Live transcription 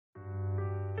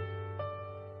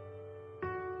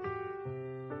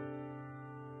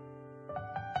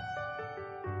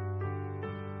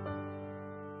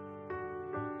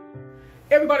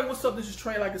Everybody, what's up? This is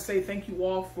Trey. Like I say, thank you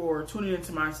all for tuning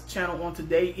into my channel on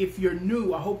today. If you're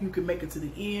new, I hope you can make it to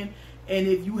the end. And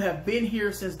if you have been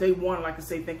here since day one, like I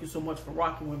say, thank you so much for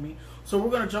rocking with me. So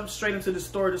we're going to jump straight into the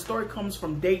story. The story comes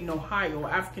from Dayton, Ohio.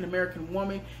 An African-American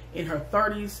woman in her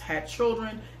 30s had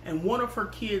children, and one of her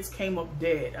kids came up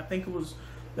dead. I think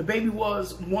the baby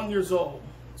was 1 year old.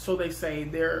 So they say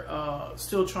they're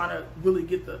still trying to really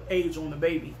get the age on the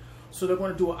baby. So they're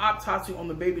going to do an autopsy on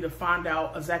the baby to find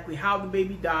out exactly how the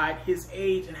baby died, his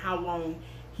age, and how long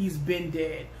he's been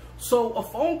dead. So a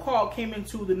phone call came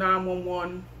into the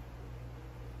 911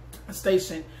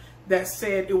 station that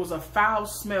said it was a foul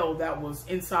smell that was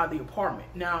inside the apartment.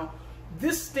 Now,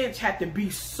 this stench had to be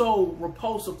so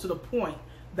repulsive to the point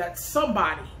that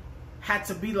somebody had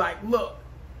to be like, look,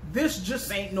 this just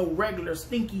ain't no regular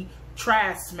stinky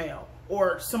trash smell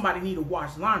or somebody need to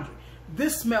wash laundry.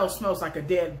 This smell smells like a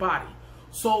dead body.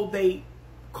 So they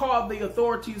called the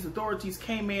authorities. Authorities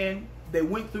came in. They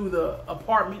went through the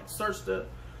apartment, searched the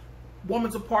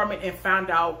woman's apartment, and found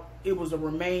out it was the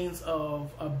remains of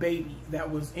a baby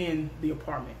that was in the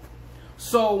apartment.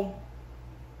 So,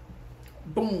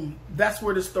 boom, that's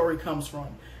where the story comes from.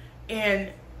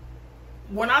 And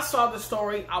when I saw the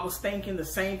story, I was thinking the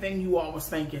same thing you all was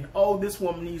thinking. Oh, this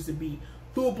woman needs to be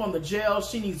threw up on the jail.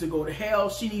 She needs to go to hell.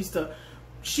 She needs to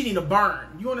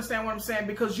burn. You understand what I'm saying?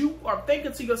 Because you are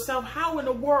thinking to yourself, how in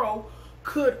the world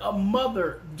could a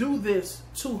mother do this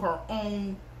to her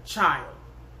own child?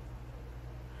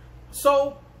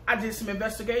 So I did some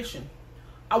investigation.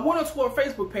 I went onto her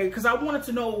Facebook page because I wanted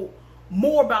to know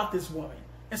more about this woman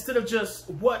instead of just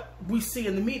what we see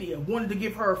in the media. Wanted to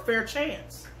give her a fair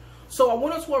chance. So I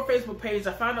went onto her Facebook page.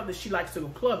 I found out that she likes to go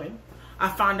clubbing. I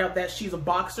found out that she's a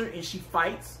boxer and she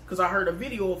fights, because I heard a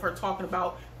video of her talking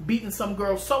about beating some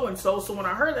girl so-and-so. So when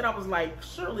I heard that, I was like,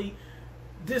 surely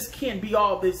this can't be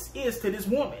all this is to this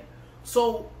woman.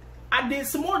 So I did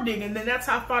some more digging, and then that's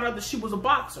how I found out that she was a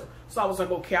boxer. So I was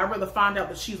like, okay, I'd rather find out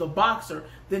that she's a boxer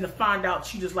than to find out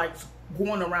she just likes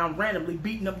going around randomly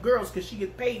beating up girls because she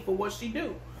gets paid for what she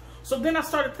do. So then I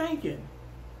started thinking,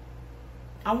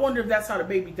 I wonder if that's how the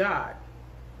baby died.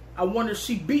 I wonder if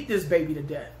she beat this baby to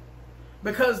death.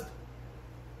 Because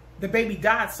the baby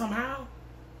died somehow.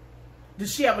 Did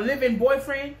she have a live-in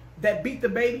boyfriend that beat the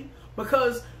baby?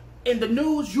 Because in the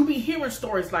news, you be hearing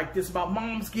stories like this about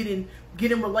moms getting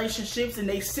relationships and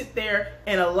they sit there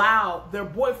and allow their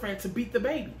boyfriend to beat the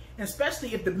baby. And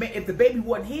especially if the baby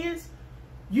wasn't his,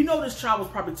 you know this child was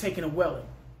probably taken a welling.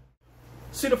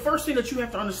 See, the first thing that you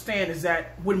have to understand is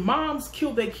that when moms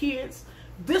kill their kids,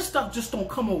 this stuff just don't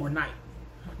come overnight.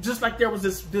 Just like there was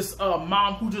this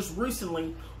mom who just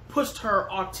recently pushed her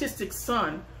autistic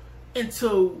son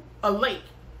into a lake.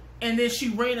 And then she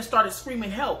ran and started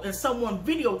screaming help. And someone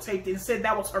videotaped it and said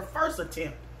that was her first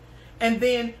attempt. And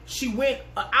then she went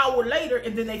an hour later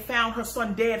and then they found her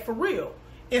son dead for real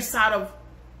inside of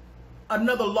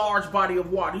another large body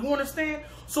of water. You understand?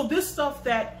 So this stuff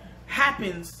that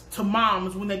happens to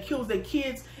moms when they kill their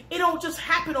kids, it don't just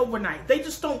happen overnight. They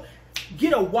just don't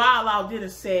get a while out there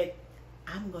and said,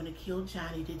 I'm going to kill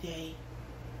Johnny today.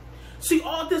 See,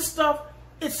 all this stuff,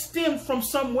 it stems from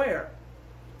somewhere.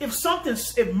 If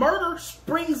murder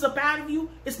springs up out of you,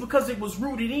 it's because it was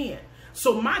rooted in.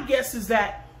 So my guess is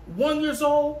that 1 year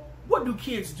old, what do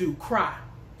kids do? Cry.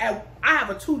 I have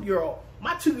a 2-year-old.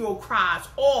 My 2-year-old cries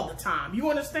all the time. You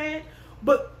understand?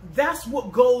 But that's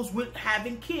what goes with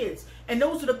having kids. And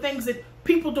those are the things that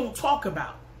people don't talk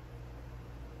about.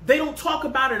 They don't talk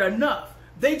about it enough.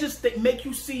 They make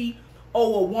you see,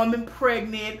 oh, a woman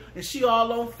pregnant, and she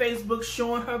all on Facebook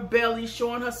showing her belly,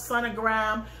 showing her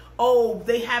sonogram. Oh,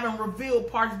 they having reveal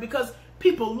parties because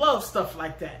people love stuff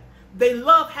like that. They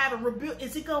love having reveal.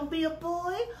 Is it going to be a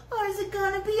boy or is it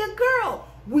going to be a girl?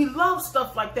 We love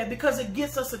stuff like that because it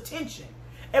gets us attention.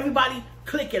 Everybody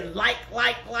clicking like.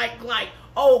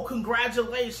 Oh,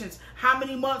 congratulations. How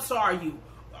many months are you?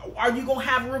 Are you going to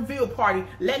have a reveal party?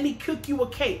 Let me cook you a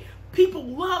cake. People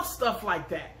love stuff like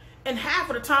that. And half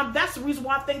of the time, that's the reason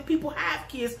why I think people have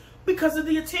kids, because of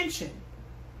the attention.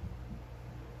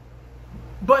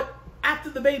 But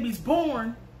after the baby's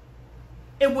born,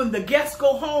 and when the guests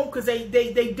go home, because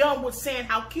they done with saying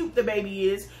how cute the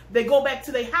baby is, they go back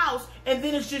to their house, and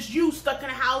then it's just you stuck in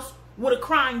a house with a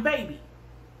crying baby.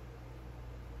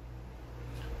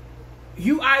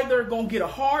 You either gonna get a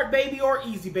hard baby or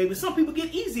easy baby. Some people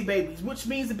get easy babies, which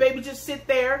means the baby just sit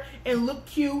there and look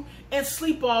cute and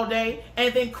sleep all day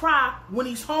and then cry when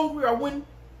he's hungry or when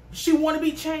she want to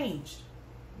be changed.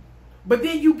 But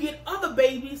then you get other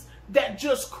babies that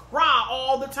just cry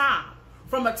all the time.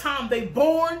 From the time they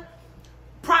born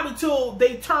probably till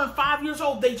they turn 5 years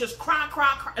old, they just cry,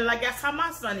 cry, cry. And like, that's how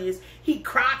my son is. He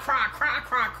cry, cry, cry,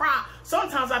 cry, cry.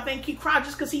 Sometimes I think he cried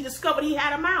just because he discovered he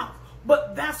had a mouth.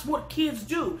 But that's what kids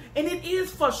do. And it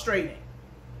is frustrating.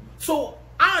 So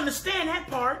I understand that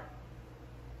part.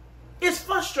 It's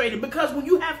frustrating because when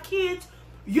you have kids,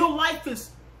 your life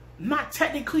is not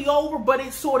technically over, but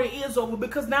it sort of is over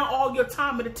because now all your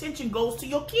time and attention goes to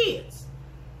your kids.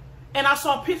 And I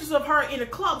saw pictures of her in a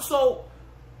club, so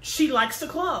she likes the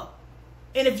club.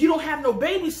 And if you don't have no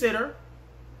babysitter,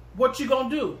 what you gonna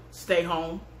do? Stay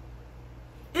home.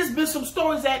 It's been some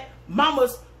stories that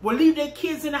mamas will leave their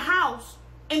kids in the house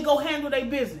and go handle their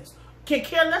business. Can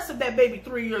care less if that baby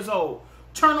 3 years old.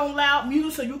 Turn on loud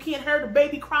music so you can't hear the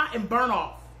baby cry and burn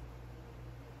off.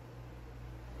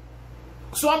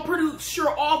 So I'm pretty sure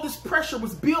all this pressure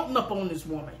was building up on this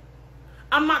woman.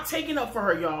 I'm not taking up for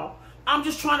her, y'all. I'm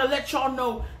just trying to let y'all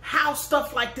know how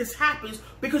stuff like this happens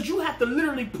because you have to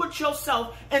literally put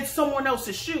yourself in someone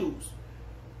else's shoes.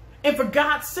 And for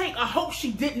God's sake, I hope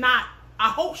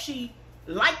she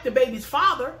liked the baby's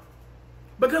father,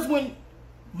 because when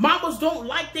mamas don't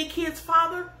like their kid's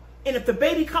father, and if the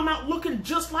baby come out looking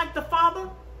just like the father,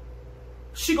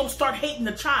 she gonna start hating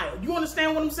the child. You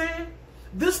understand what I'm saying?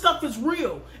 This stuff is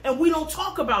real, and we don't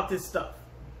talk about this stuff.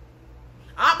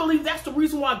 I believe that's the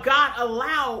reason why God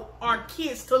allowed our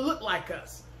kids to look like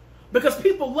us, because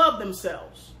people love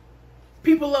themselves.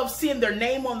 People love seeing their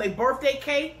name on their birthday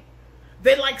cake.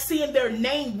 They like seeing their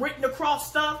name written across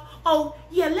stuff. Oh,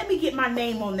 yeah, let me get my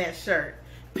name on that shirt.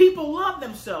 People love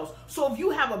themselves. So if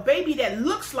you have a baby that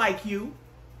looks like you,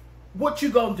 what you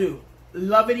gonna do?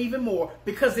 Love it even more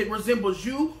because it resembles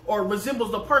you or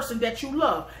resembles the person that you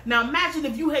love. Now imagine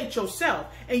if you hate yourself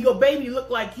and your baby look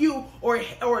like you or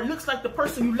it looks like the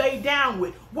person you laid down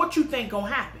with. What you think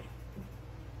gonna happen?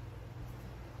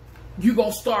 You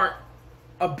gonna start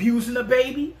abusing the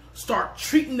baby? Start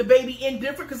treating the baby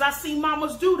indifferent? Because I see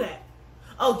mamas do that.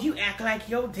 Oh, you act like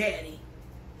your daddy.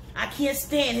 I can't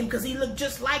stand him because he look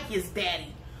just like his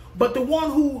daddy. But the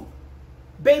one who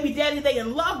baby daddy they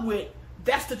in love with,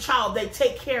 that's the child they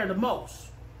take care of the most.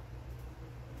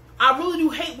 I really do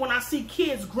hate when I see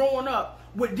kids growing up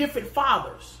with different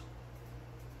fathers,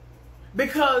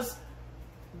 because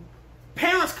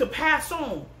parents could pass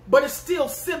on, but it's still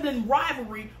sibling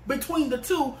rivalry between the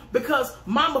two because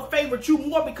mama favored you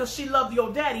more because she loved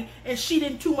your daddy and she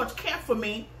didn't too much care for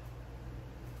me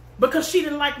because she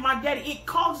didn't like my daddy. It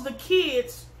causes the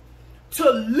kids to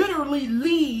literally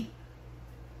lead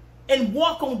and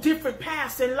walk on different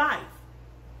paths in life.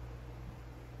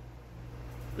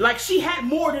 Like she had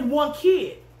more than one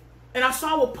kid. And I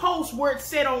saw a post where it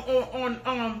said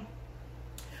on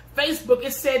Facebook,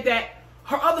 it said that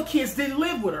her other kids didn't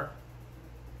live with her.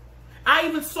 I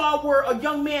even saw where a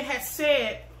young man had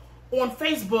said on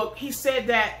Facebook, he said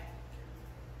that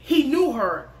he knew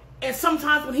her. And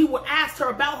sometimes when he would ask her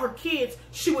about her kids,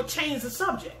 she would change the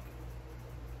subject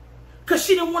because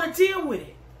she didn't want to deal with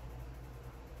it.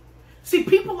 See,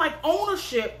 people like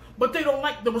ownership, but they don't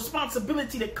like the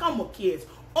responsibility that come with kids.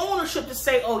 Ownership to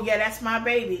say, oh yeah, that's my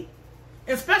baby.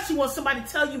 Especially when somebody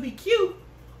tell you he cute.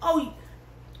 Oh,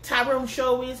 Tyrone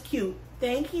show is cute.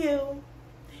 Thank you.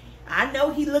 I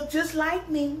know he looked just like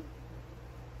me.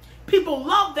 People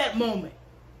love that moment.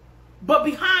 But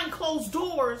behind closed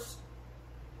doors,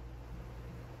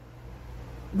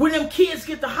 when them kids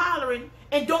get to hollering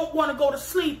and don't want to go to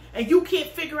sleep and you can't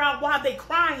figure out why they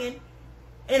crying,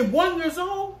 and 1 year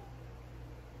old,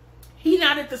 he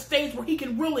not at the stage where he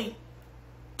can really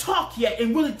talk yet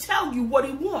and really tell you what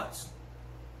he wants.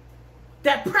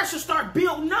 That pressure start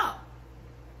building up.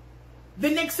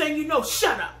 The next thing you know,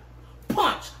 shut up,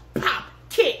 punch, pop,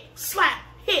 kick, slap,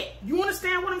 hit. You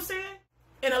understand what I'm saying?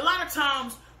 And a lot of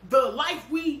times, the life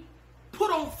we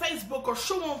put on Facebook or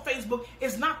show on Facebook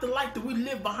is not the life that we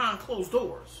live behind closed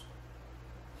doors.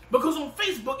 Because on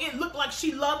Facebook, it looked like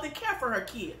she loved and cared for her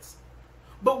kids.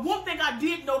 But one thing I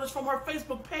did notice from her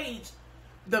Facebook page,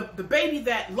 the baby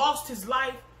that lost his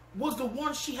life was the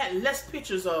one she had less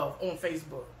pictures of on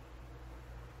Facebook.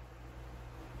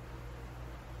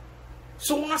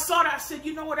 So when I saw that, I said,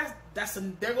 you know what,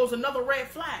 there goes another red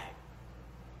flag.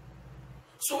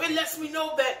 So it lets me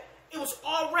know that it was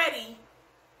already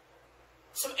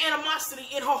some animosity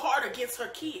in her heart against her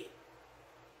kid.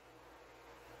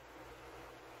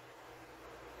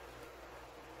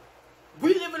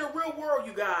 We live in a real world,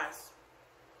 you guys.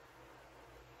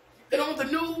 And on the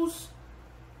news,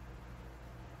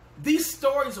 these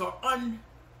stories are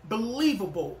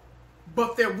unbelievable,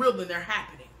 but they're real and they're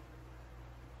happening.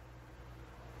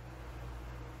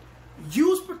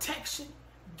 Use protection.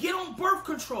 Get on birth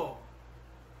control.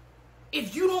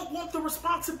 If you don't want the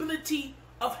responsibility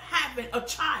of having a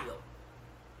child,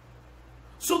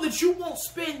 so that you won't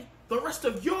spend the rest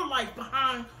of your life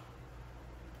behind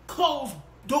closed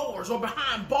doors or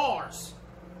behind bars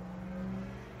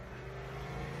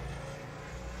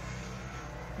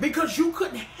because you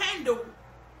couldn't handle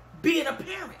being a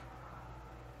parent.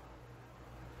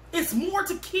 It's more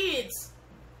to kids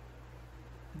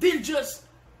than just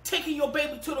taking your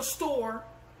baby to the store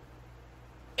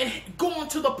and going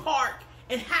to the park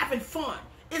and having fun.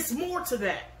 It's more to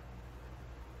that.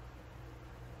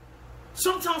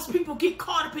 Sometimes people get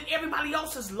caught up in everybody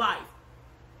else's life,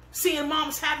 seeing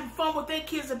moms having fun with their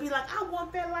kids and be like, I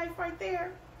want that life right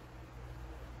there.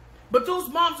 But those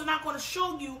moms are not going to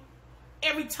show you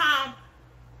every time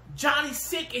Johnny's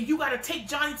sick and you got to take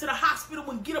Johnny to the hospital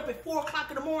and get up at 4 o'clock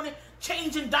in the morning,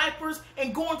 changing diapers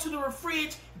and going to the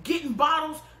fridge, getting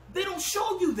bottles. They don't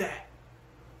show you that.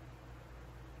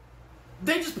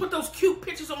 They just put those cute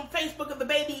pictures on Facebook of the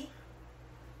baby,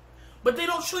 but they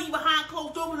don't show you behind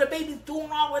closed doors when the baby's doing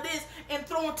all of this and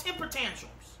throwing temper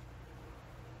tantrums.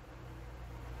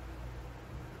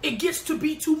 It gets to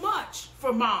be too much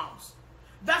for moms.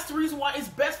 That's the reason why it's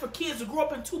best for kids to grow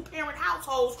up in 2-parent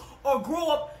households or grow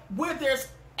up where there's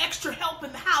extra help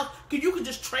in the house, because you can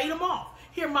just trade them off.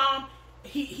 Here, mom,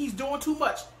 he's doing too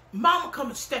much. Mama come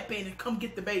and step in and come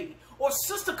get the baby. Or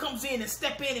sister comes in and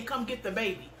step in and come get the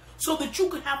baby, so that you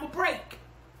can have a break.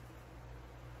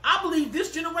 I believe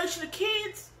this generation of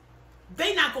kids,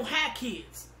 they not going to have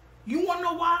kids. You want to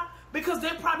know why? Because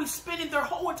they're probably spending their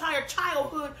whole entire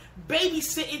childhood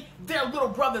babysitting their little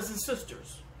brothers and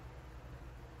sisters.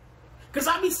 Because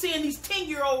I be seeing these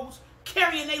 10-year-olds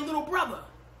carrying their little brother.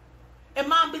 And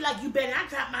mom be like, you better not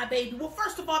drop my baby. Well,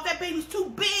 first of all, that baby's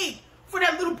too big for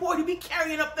that little boy to be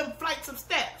carrying up them flights of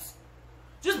steps.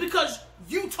 Just because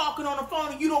you talking on the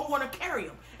phone and you don't want to carry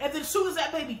him. And then as soon as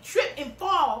that baby trip and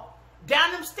fall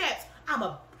down them steps,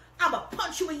 I'ma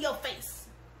punch you in your face.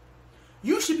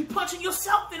 You should be punching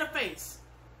yourself in the face.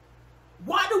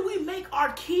 Why do we make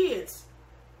our kids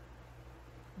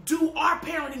do our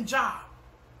parenting job?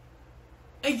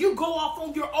 And you go off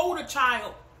on your older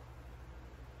child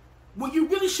when you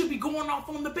really should be going off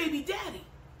on the baby daddy.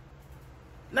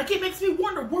 Like, it makes me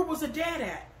wonder, where was the dad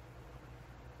at?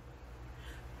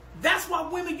 That's why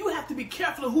women, you have to be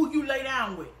careful of who you lay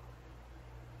down with.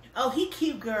 Oh, he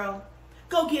cute, girl.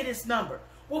 Go get his number.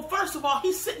 Well, first of all,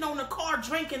 he's sitting on the car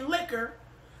drinking liquor,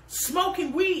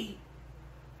 smoking weed,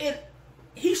 and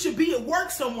he should be at work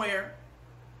somewhere,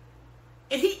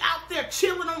 and he out there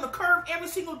chilling on the curb every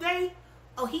single day.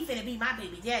 Oh, he finna be my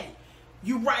baby daddy.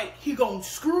 You right. He gonna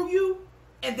screw you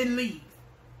and then leave.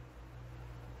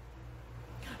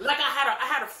 Like I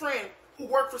had a friend who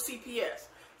worked for CPS,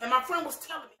 and my friend was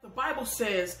telling me the Bible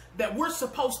says that we're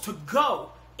supposed to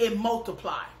go and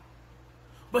multiply.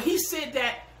 But he said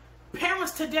that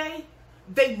parents today,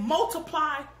 they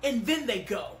multiply and then they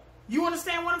go. You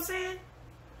understand what I'm saying?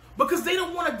 Because they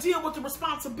don't want to deal with the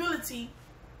responsibility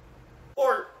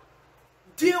or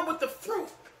deal with the fruit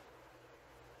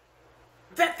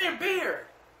that they're bearing.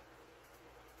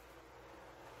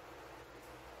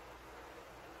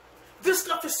 This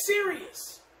stuff is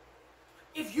serious.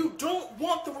 If you don't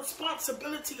want the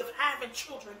responsibility of having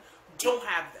children, don't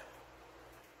have them.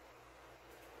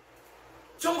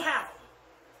 Don't have them.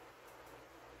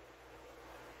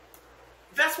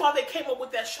 That's why they came up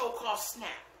with that show called Snap.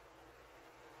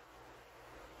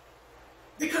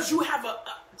 Because you have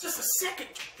just a second,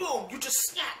 boom, you just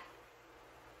snap.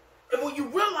 And when you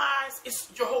realize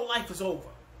your whole life is over.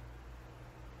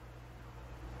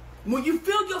 When you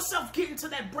feel yourself getting to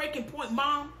that breaking point,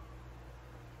 mom,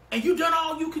 and you done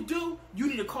all you could do, you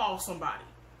need to call somebody.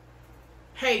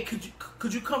 Hey,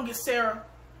 could you come get Sarah?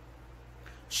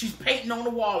 She's painting on the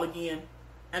wall again,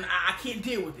 and I can't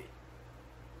deal with it.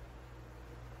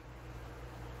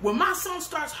 When my son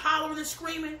starts hollering and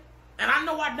screaming, and I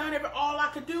know I've done all I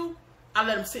could do, I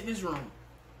let him sit in his room.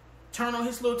 Turn on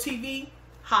his little TV,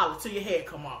 holler till your head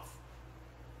come off.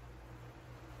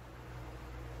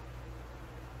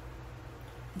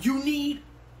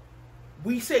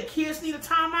 We say kids need a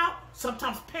timeout.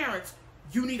 Sometimes parents,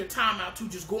 you need a timeout too.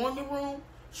 Just go in your room,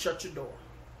 shut your door.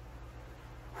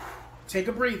 Take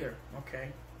a breather,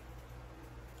 okay?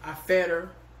 I fed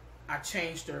her, I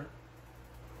changed her.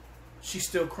 She's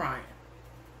still crying.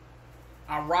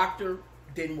 I rocked her,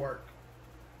 didn't work.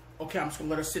 Okay, I'm just gonna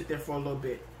let her sit there for a little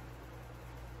bit.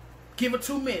 Give her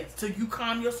 2 minutes till you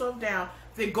calm yourself down.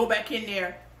 Then go back in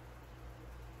there.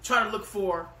 Try to look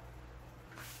for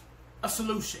a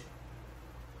solution.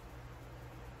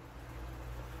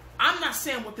 I'm not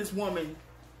saying what this woman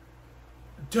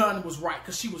done was right,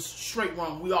 because she was straight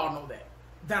wrong. We all know that.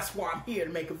 That's why I'm here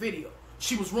to make a video.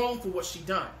 She was wrong for what she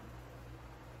done.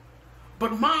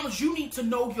 But moms, you need to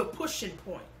know your pushing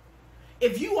point.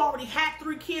 If you already had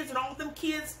 3 kids and all of them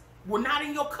kids were not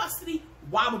in your custody,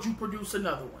 why would you produce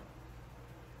another one?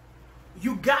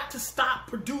 You got to stop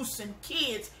producing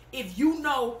kids if you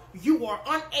know you are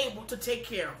unable to take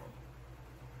care of them.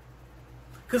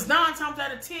 Because 9 times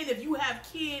out of 10, if you have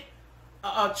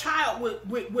a child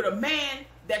with a man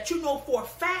that you know for a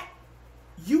fact,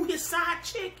 you his side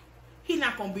chick, he's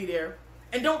not going to be there.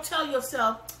 And don't tell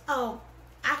yourself, oh,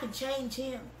 I can change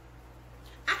him.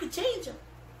 I can change him.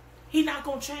 He not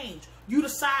going to change. You the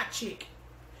side chick.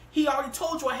 He already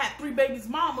told you I had 3 babies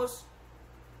mamas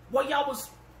while y'all was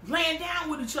laying down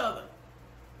with each other.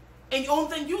 And the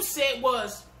only thing you said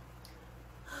was,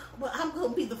 well, I'm going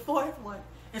to be the 4th one.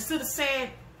 Instead of saying,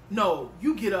 no,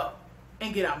 you get up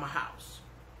and get out my house.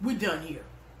 We done here.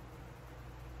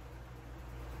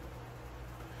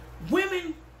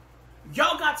 Women,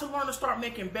 y'all got to learn to start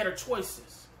making better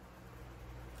choices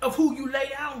of who you lay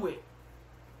down with,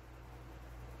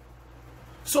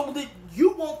 so that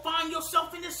you won't find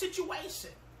yourself in this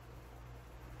situation.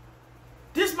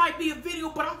 This might be a video,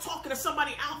 but I'm talking to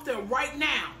somebody out there right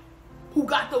now who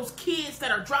got those kids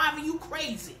that are driving you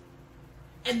crazy.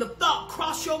 And the thought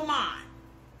crossed your mind,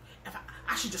 if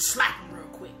I should just slap him real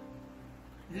quick.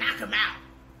 Knock him out.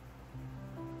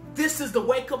 This is the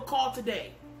wake-up call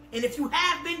today. And if you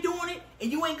have been doing it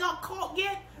and you ain't got caught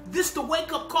yet, this is the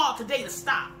wake-up call today to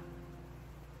stop.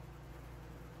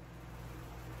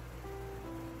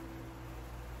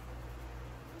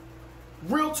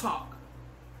 Real talk.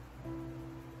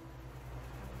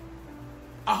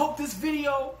 I hope this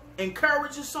video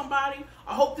encourages somebody.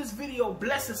 I hope this video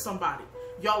blesses somebody.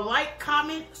 Y'all like,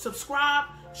 comment, subscribe,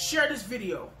 share this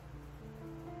video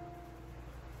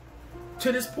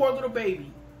to this poor little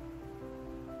baby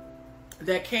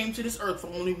that came to this earth for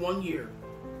only 1 year.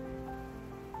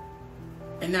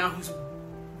 And now he's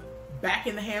back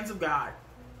in the hands of God,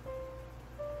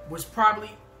 which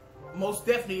probably, most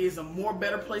definitely, is a more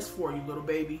better place for you, little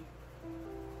baby.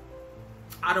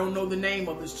 I don't know the name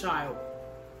of this child,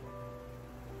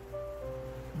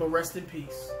 but rest in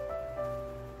peace.